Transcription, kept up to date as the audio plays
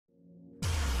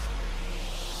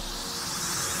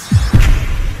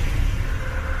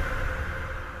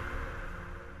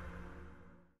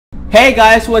Hey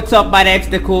guys, what's up? My name's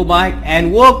the Cool Mike,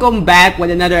 and welcome back with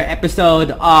another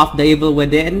episode of The Evil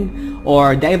Within,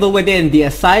 or The Evil Within: The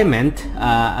Assignment,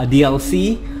 a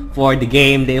DLC for the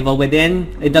game The Evil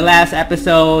Within. In the last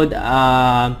episode,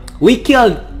 we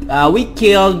killed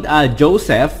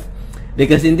Joseph,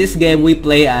 because in this game we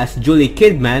play as Juli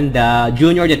Kidman, the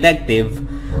junior detective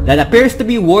that appears to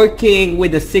be working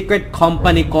with a secret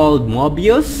company called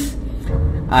Mobius.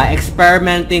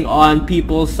 Experimenting on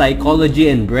people's psychology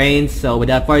and brains. So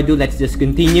without further ado, let's just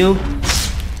continue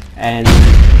and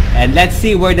let's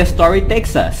see where the story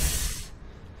takes us.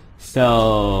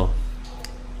 So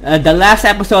the last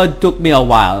episode took me a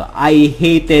while. I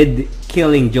hated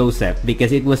killing Joseph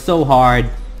because it was so hard.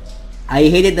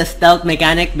 I hated the stealth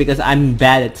mechanic because I'm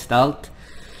bad at stealth.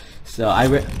 So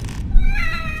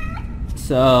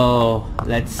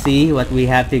let's see what we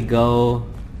have to go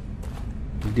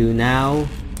do now.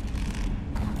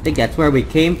 I think that's where we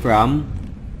came from.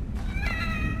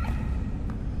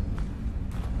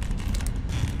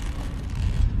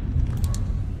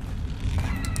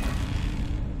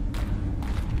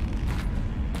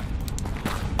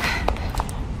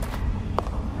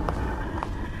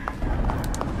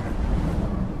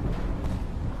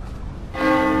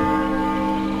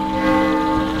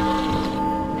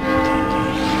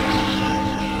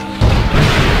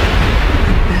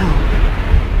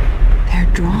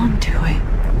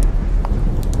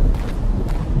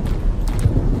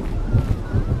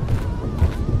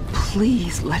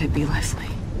 Please let it be Leslie.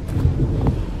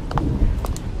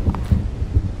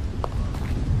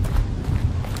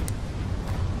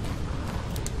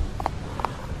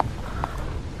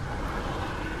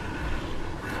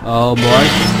 Oh,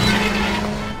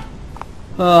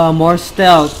 more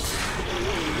stealth.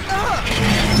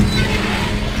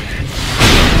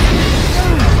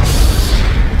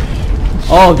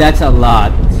 Oh, that's a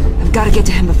lot. I've got to get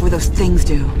to him before those things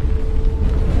do.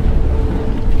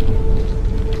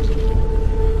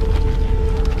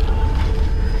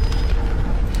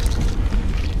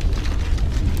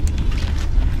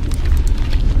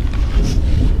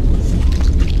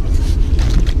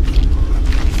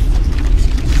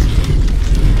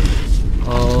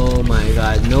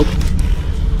 Nope.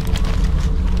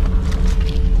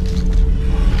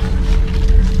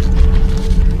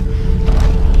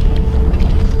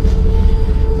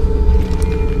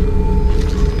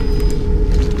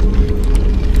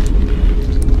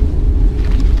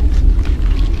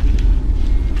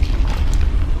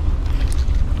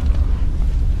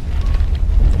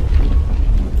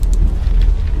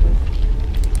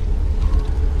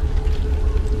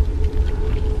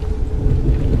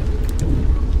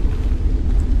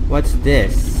 What's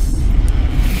this?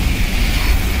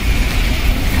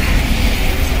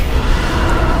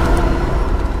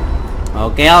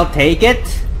 Okay, I'll take it.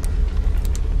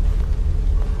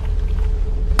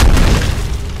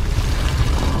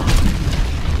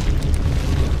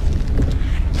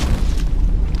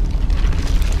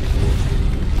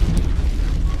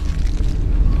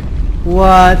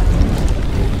 What?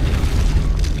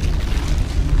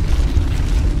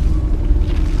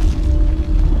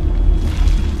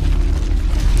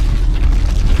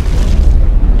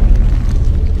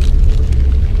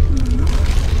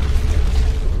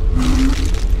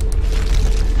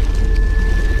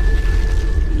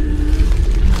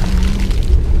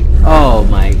 Oh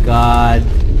my God.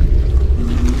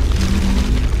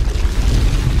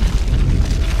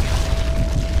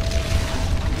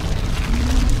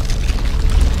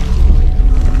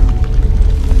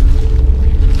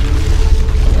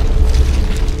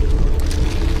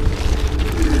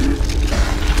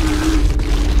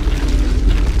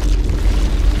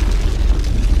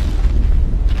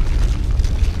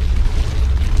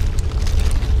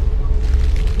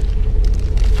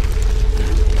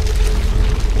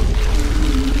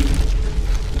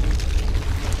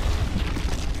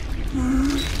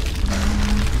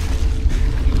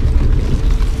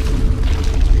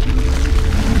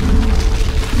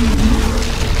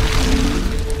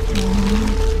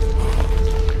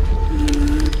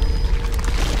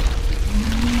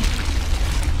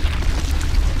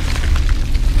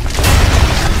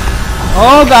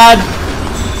 Oh God!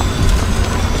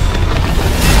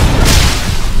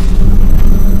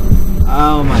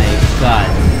 Oh my God!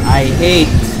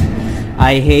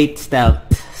 I hate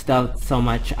stealth so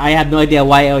much. I have no idea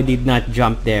why I did not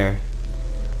jump there.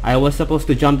 I was supposed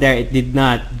to jump there. It did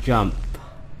not jump.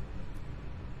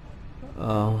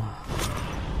 Oh.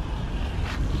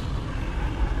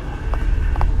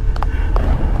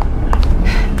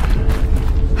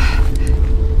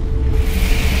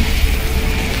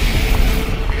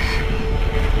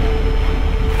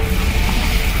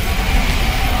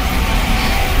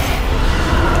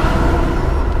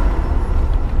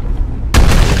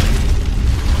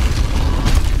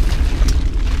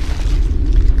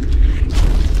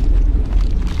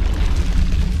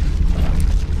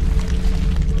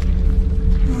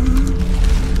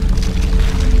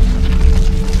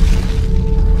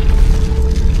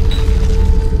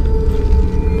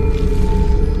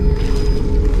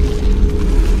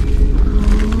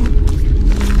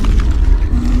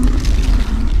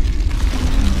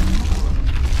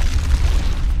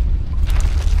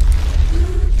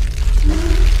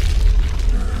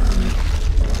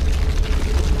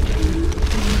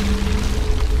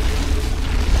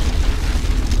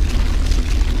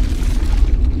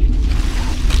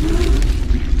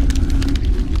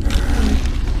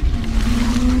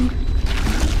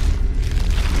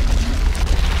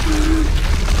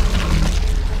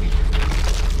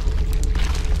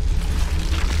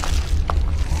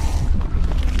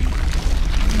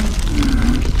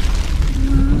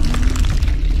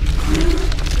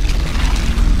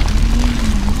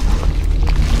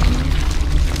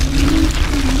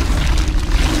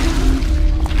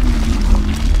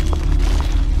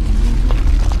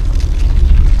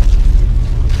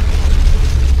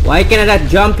 Why can I not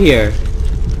jump here?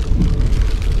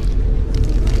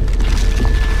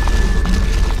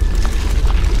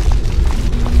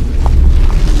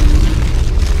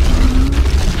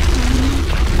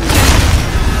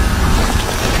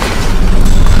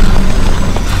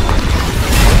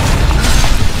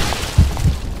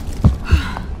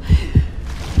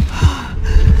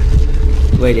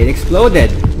 Wait, it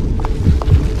exploded.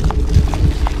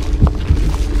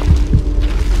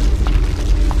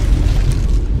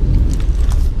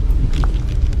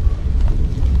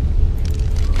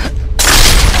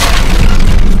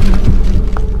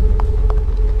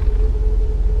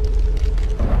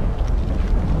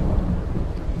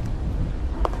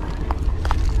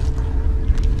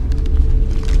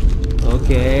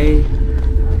 Okay.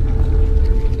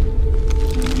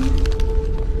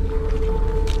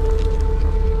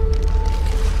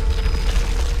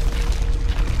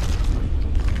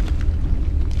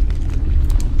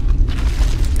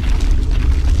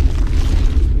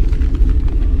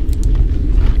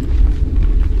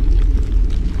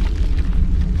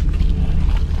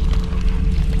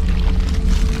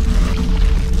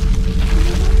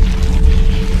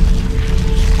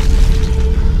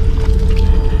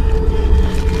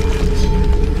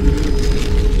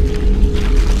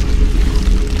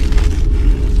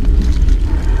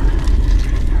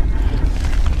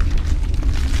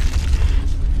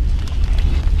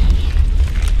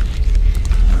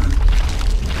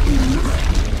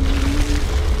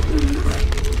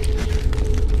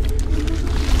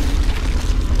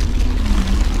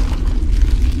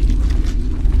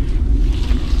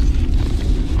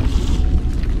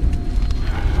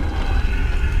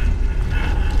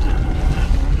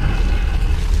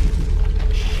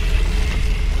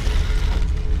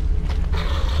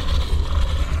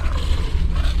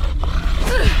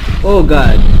 Oh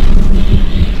god.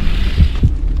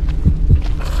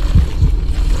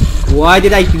 Why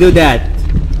did I do that?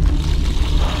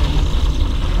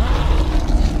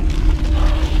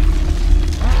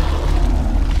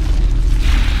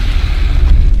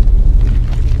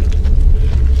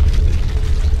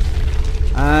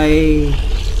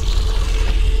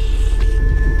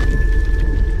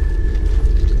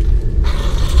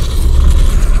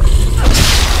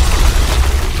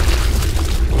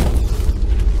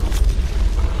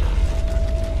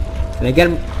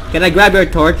 Can I grab your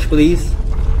torch, please?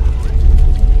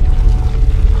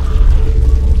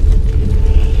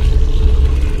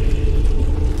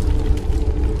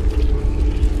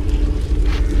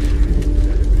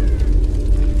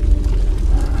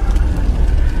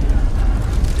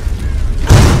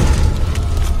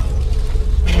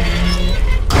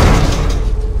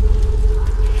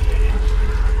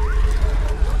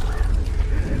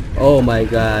 Oh my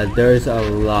god, there's a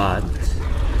lot.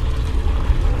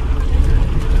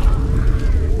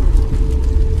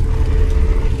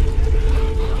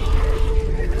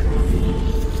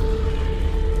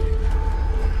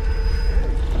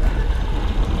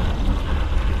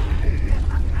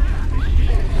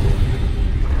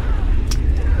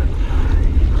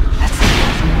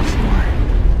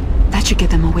 Get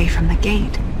them away from the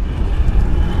gate.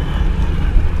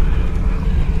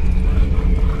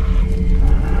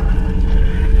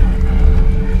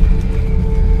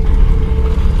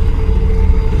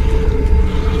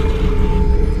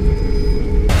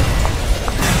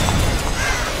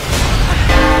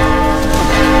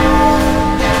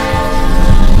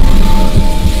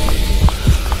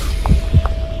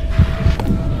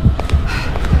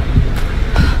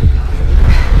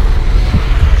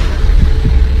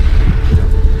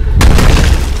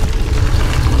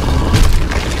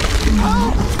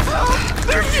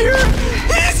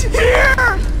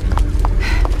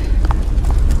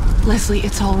 Leslie,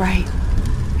 it's all right.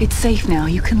 It's safe now.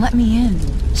 You can let me in.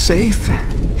 Safe?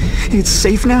 It's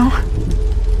safe now?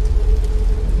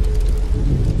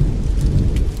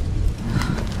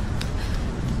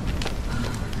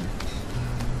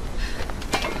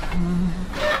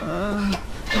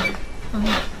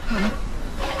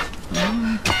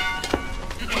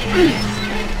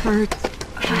 Hurt.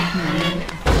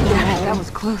 Yeah, that was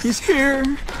close. He's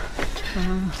here.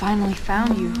 Finally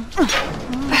found you.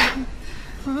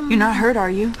 You're not hurt, are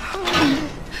you?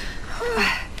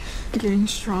 Getting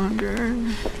stronger.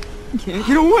 Can't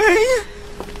get away.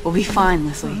 We'll be fine,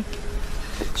 Leslie.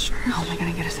 Church. How am I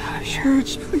gonna get us out of here?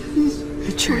 Church, please.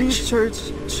 The church. Please,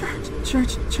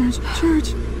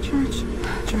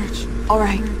 church. All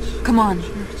right, come on.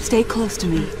 Stay close to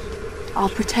me. I'll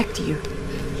protect you.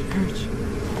 Church.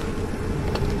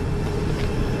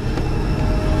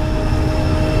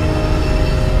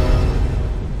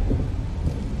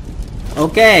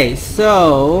 Okay,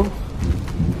 so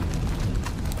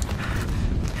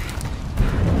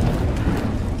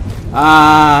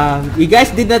You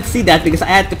guys did not see that because I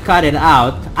had to cut it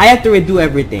out. I had to redo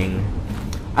everything.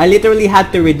 I literally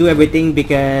had to redo everything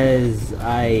because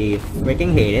I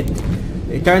freaking hate it.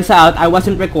 It turns out I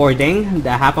wasn't recording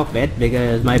the half of it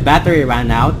because my battery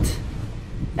ran out.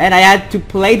 And I had to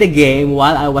play the game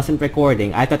while I wasn't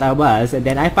recording. I thought I was, and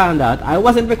then I found out I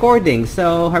wasn't recording.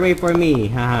 So hooray for me.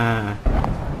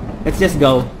 Let's just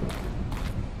go.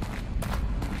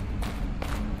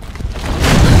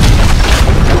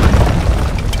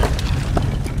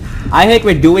 I hate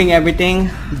redoing everything,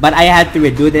 but I had to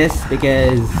redo this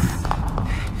because...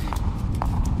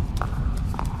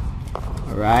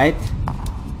 Alright.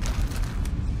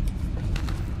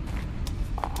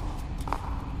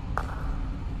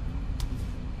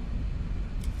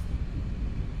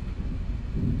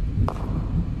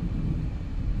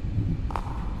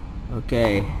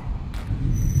 Okay.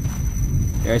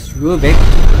 There's Ruvik.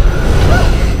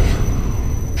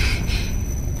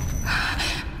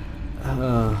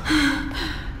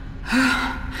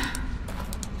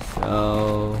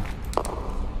 So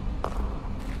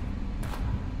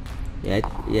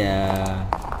yeah.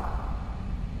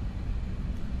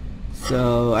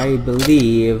 So I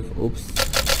believe, oops.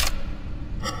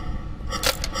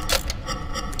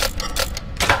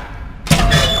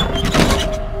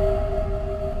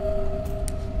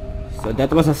 So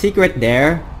that was a secret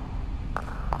there.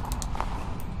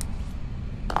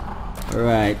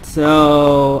 Alright,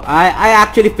 so I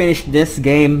actually finished this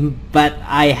game, but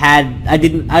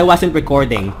I wasn't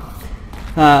recording.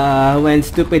 When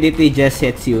stupidity just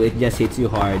hits you, it just hits you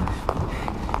hard.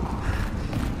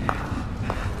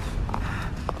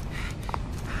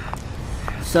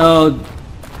 So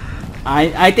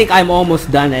I think I'm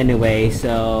almost done anyway,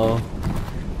 so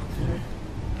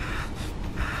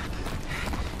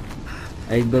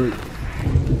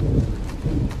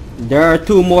there are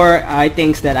 2 more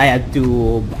things that I had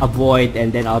to avoid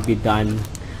and then I'll be done.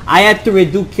 I had to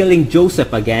redo killing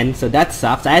Joseph again, so that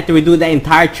sucks. I had to redo the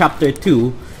entire chapter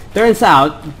 2. Turns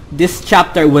out this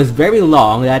chapter was very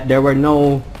long, that there were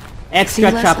no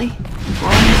extra chapters. We're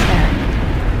almost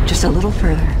there. Just a little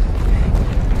further.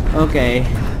 Okay.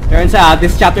 Turns out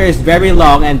this chapter is very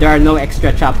long and there are no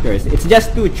extra chapters. It's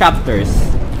just 2 chapters.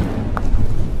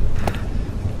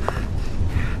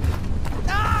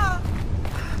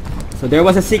 So there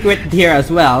was a secret here as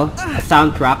well, a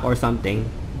soundtrack or something.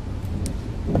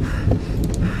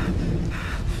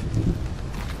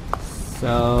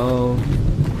 So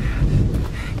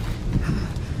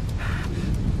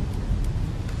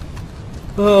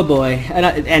oh boy,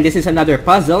 and this is another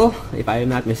puzzle, if I am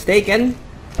not mistaken.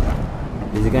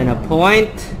 This is gonna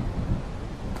point.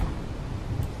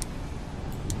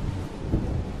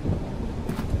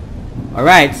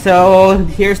 Alright, so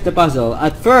here's the puzzle.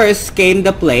 At first came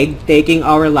the plague, taking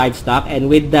our livestock, and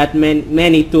with that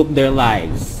many took their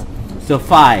lives. So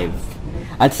 5.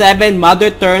 At 7, Mother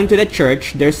turned to the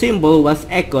church. Their symbol was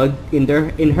echoed in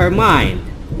her mind.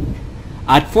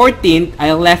 At 14,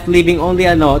 I left leaving only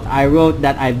a note. I wrote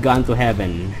that I've gone to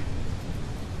heaven.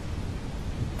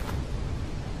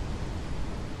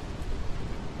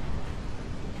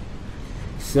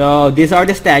 So these are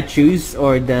the statues,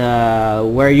 or the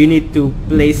where you need to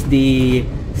place the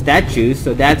statues.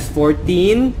 So that's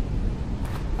 14,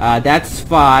 that's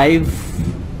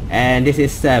 5, and this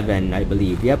is 7, I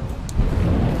believe. Yep.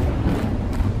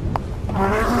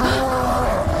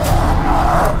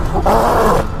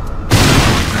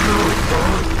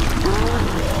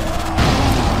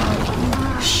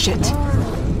 Shit.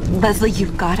 Leslie,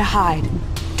 you've got to hide.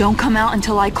 Don't come out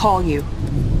until I call you.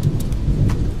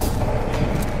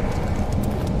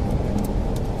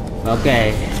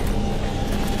 Okay.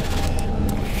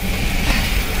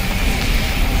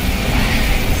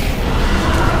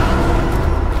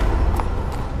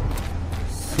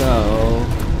 So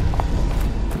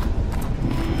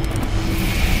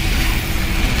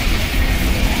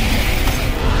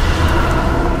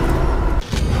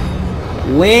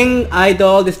wing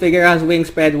idol. This figure has wings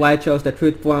spread wide, shows the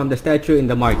truth form of the statue in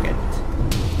the market.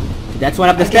 That's one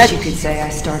of the statues. I guess you could say I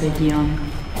started young.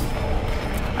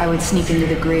 I would sneak into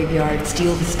the graveyard,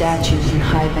 steal the statues, and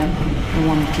hide them. I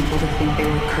wanted people to think they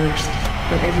were cursed,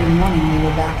 but every morning they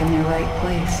were back in their right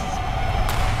place.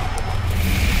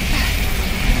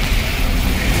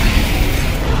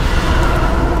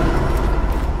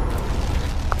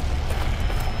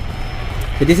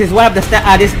 So this is one of the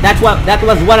that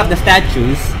was one of the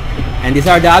statues, and these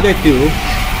are the other 2.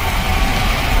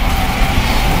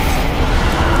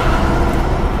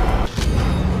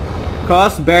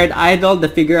 Cross-beared idol, the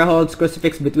figure holds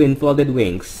crucifix between folded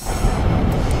wings.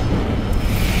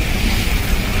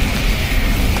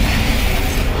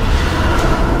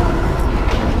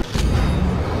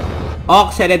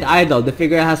 Ox-headed idol. The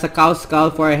figure has a cow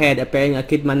skull for a head, appearing in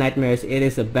Kidman nightmares. It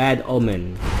is a bad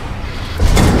omen.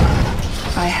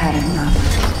 I had enough.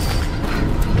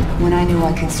 When I knew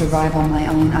I could survive on my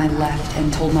own, I left and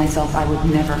told myself I would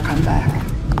never come back.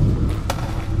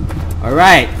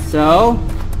 Alright, so...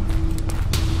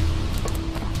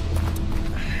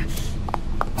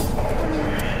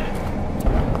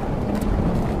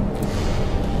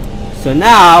 So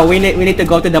now, we need to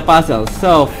go to the puzzle.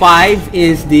 So, 5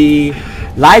 is the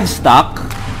livestock.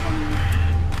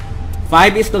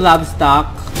 5 is the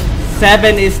livestock.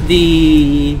 7 is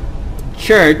the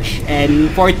church.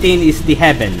 And 14 is the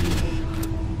heaven.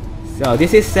 So,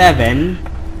 this is 7.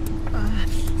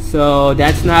 So,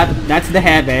 that's the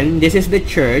heaven. This is the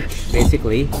church,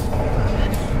 basically.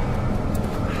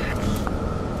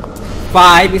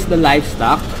 5 is the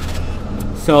livestock.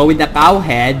 So, with the cow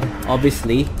head,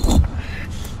 obviously.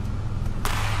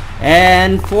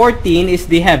 And 14 is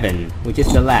the heaven, which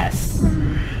is the last.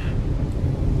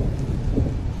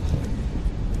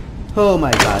 Oh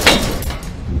my god.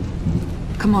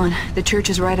 Come on, the church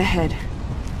is right ahead.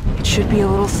 It should be a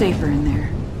little safer in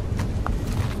there.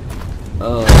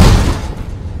 Oh.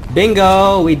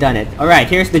 Bingo! We done it. Alright,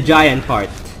 here's the giant part.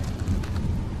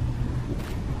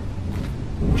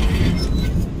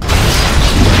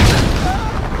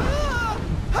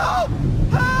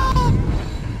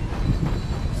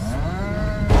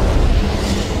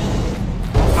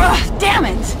 Damn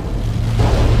it!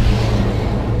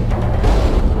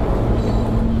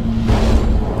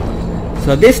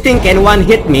 So this thing can one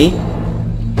hit me.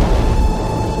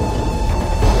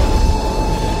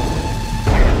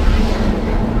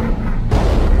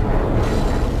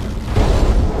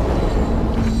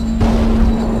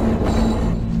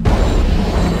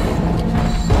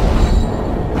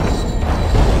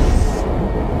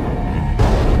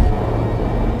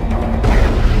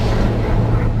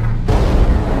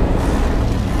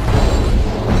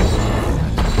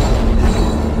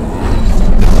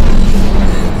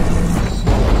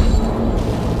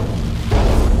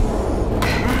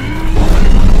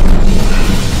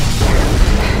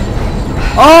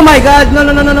 Oh my god, no,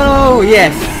 no, no, no, no,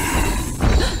 yes.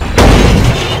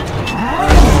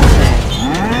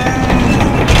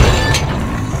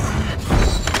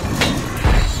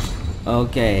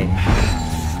 Okay.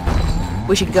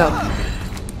 We should go.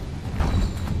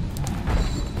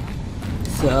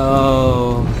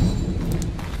 So...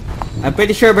 I'm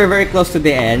pretty sure we're very close to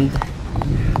the end.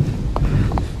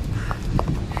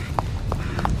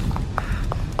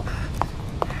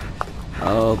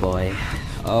 Oh boy.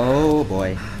 Oh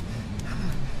boy.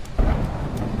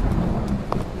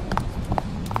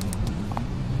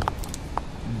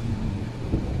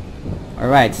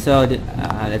 Alright, so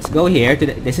let's go here.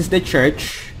 This is the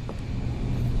church.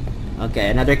 Okay,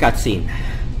 another cutscene.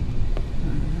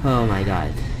 Oh my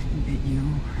god. Get you.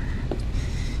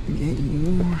 Get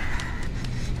you.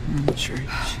 In the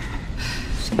church.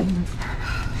 Save.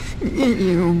 Get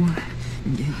you.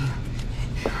 Get you.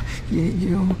 Get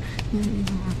you. Get you.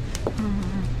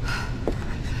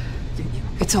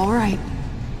 It's all right.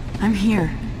 I'm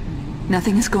here.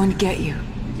 Nothing is going to get you.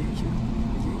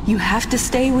 You have to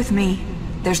stay with me.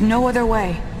 There's no other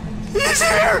way. He's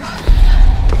here!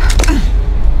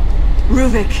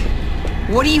 Ruvik,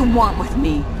 what do you want with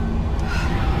me?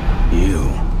 You.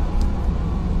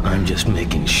 I'm just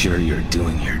making sure you're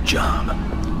doing your job.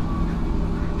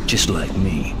 Just like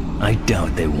me, I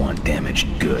doubt they want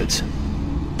damaged goods.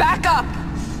 Back up!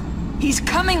 He's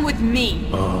coming with me!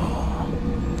 Oh.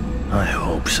 I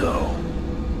hope so.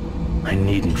 I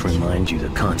needn't remind you the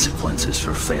consequences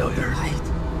for failure.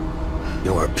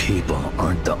 Your people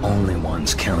aren't the only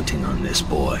ones counting on this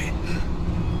boy.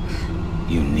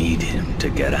 You need him to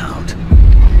get out.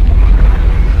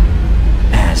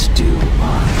 As do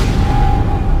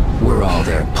I. We're all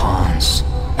their pawns,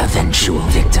 eventual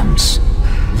victims.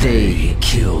 They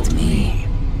killed me.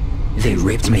 They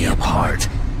ripped me apart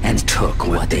and took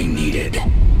what they needed.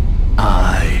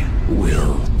 I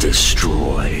will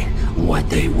destroy what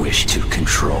they wish to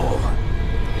control.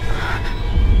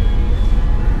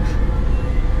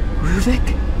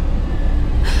 Ruvik?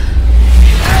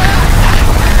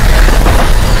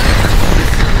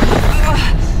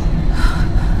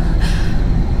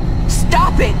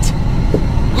 Stop it!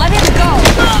 Let him go!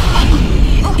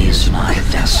 He is my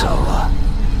vessel.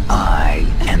 I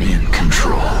am in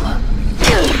control.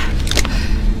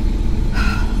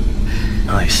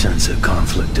 I sense a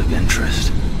conflict of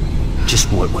interest.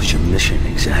 Just what was your mission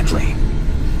exactly?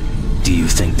 Do you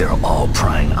think their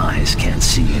all-prying eyes can't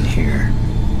see and hear?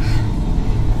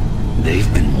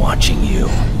 They've been watching you,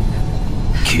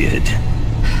 kid.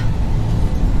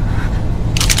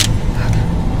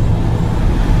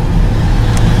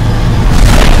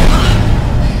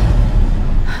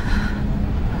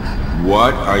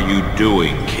 What are you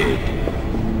doing, kid?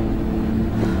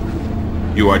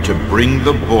 You are to bring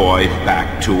the boy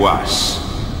back to us.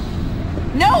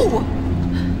 No!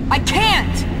 I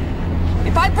can't!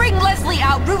 If I bring Leslie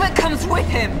out, Ruvik comes with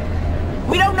him.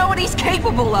 We don't know what he's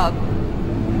capable of.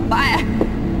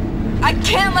 I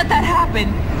can't let that happen.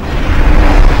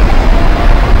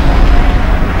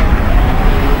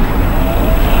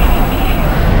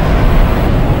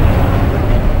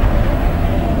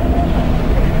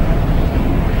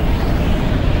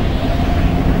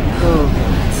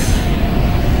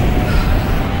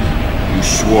 You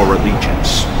swore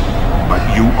allegiance, but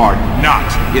you are not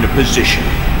in a position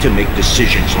to make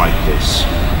decisions like this.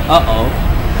 Uh-oh.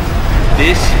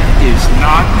 This is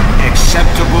not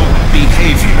acceptable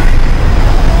behavior.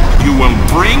 You will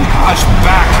bring us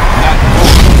back that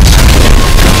boy.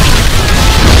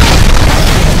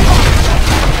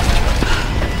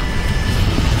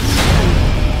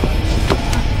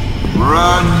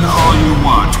 Run all you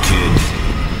want, kid.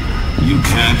 You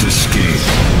can't escape.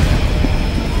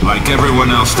 Like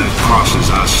everyone else that crosses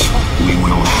us, we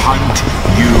will hunt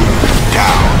you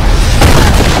down.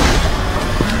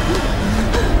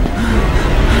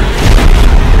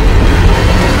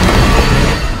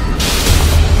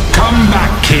 Come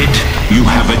back, kid. You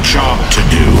have a job to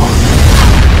do.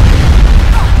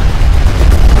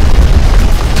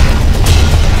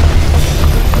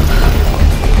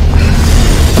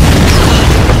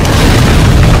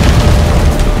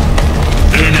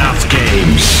 Enough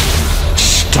games.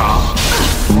 Stop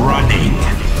running.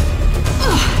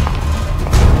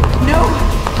 No!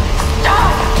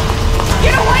 Stop!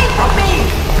 Get away from me!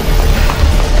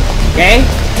 Okay.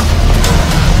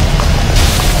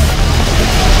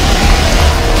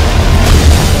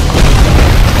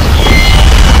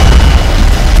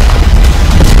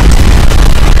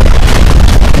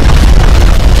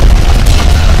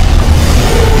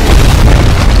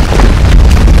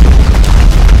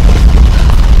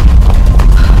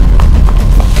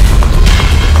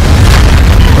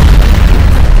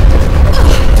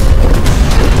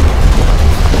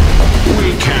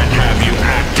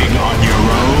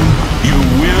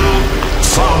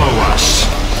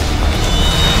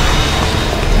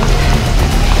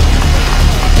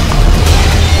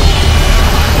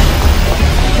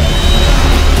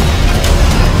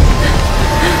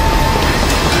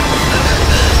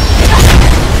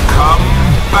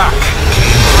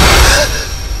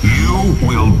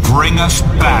 Bring us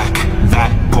back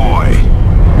that boy.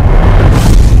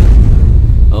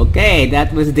 Okay,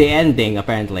 that was the ending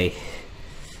apparently.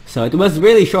 So it was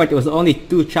really short, it was only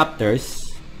 2 chapters.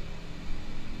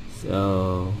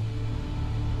 So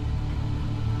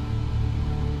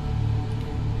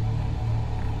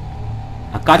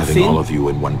a Having all cutscene. of you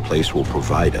in one place will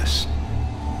provide us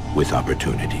with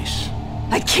opportunities.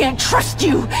 I can't trust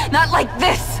you! Not like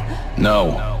this!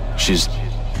 No, she's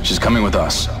coming with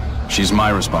us. She's my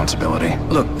responsibility.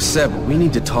 Look, Seb, we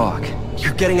need to talk.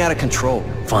 You're getting out of control.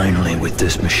 Finally, with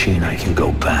this machine, I can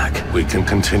go back. We can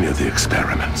continue the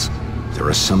experiments. There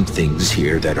are some things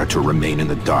here that are to remain in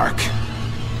the dark.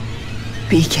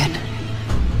 Beacon.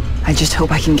 I just hope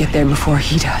I can get there before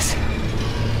he does.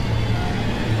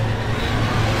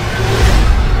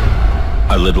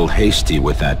 A little hasty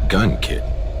with that gun, kid.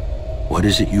 What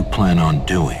is it you plan on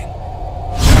doing?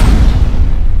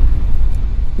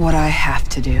 What I have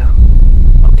to do.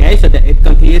 Okay, so it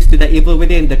continues to the evil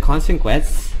within, the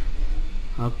consequence.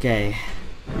 Okay.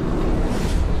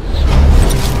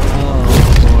 Oh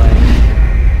boy.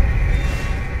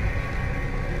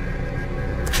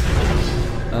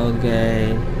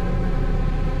 Okay.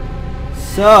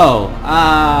 So,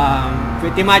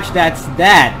 pretty much that's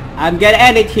that. I'm gonna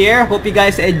end it here. Hope you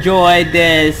guys enjoyed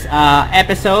this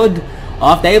episode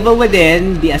of The Evil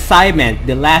Within, the assignment,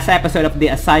 the last episode of the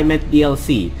assignment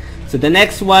DLC. So the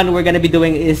next one we're gonna be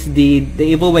doing is the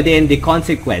Evil Within, the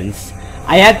consequence.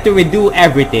 I had to redo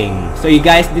everything, so you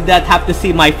guys did not have to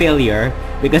see my failure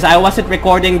because I wasn't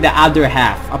recording the other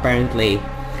half apparently.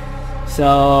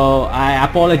 So I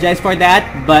apologize for that,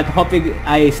 but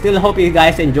I still hope you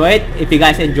guys enjoy it. If you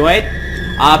guys enjoy it,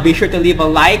 be sure to leave a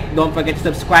like. Don't forget to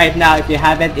subscribe now if you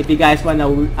haven't. If you guys wanna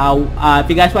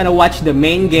watch the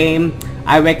main game,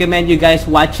 I recommend you guys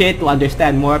watch it to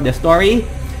understand more of the story.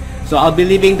 So I'll be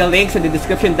leaving the links in the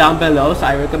description down below. So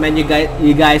I recommend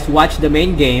you guys watch the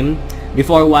main game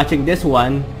before watching this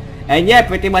one. And yeah,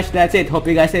 pretty much that's it. Hope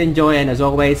you guys enjoy, and as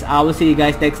always, I will see you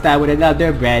guys next time with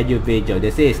another brand new video.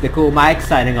 This is the Cool Mike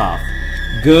signing off.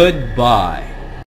 Goodbye.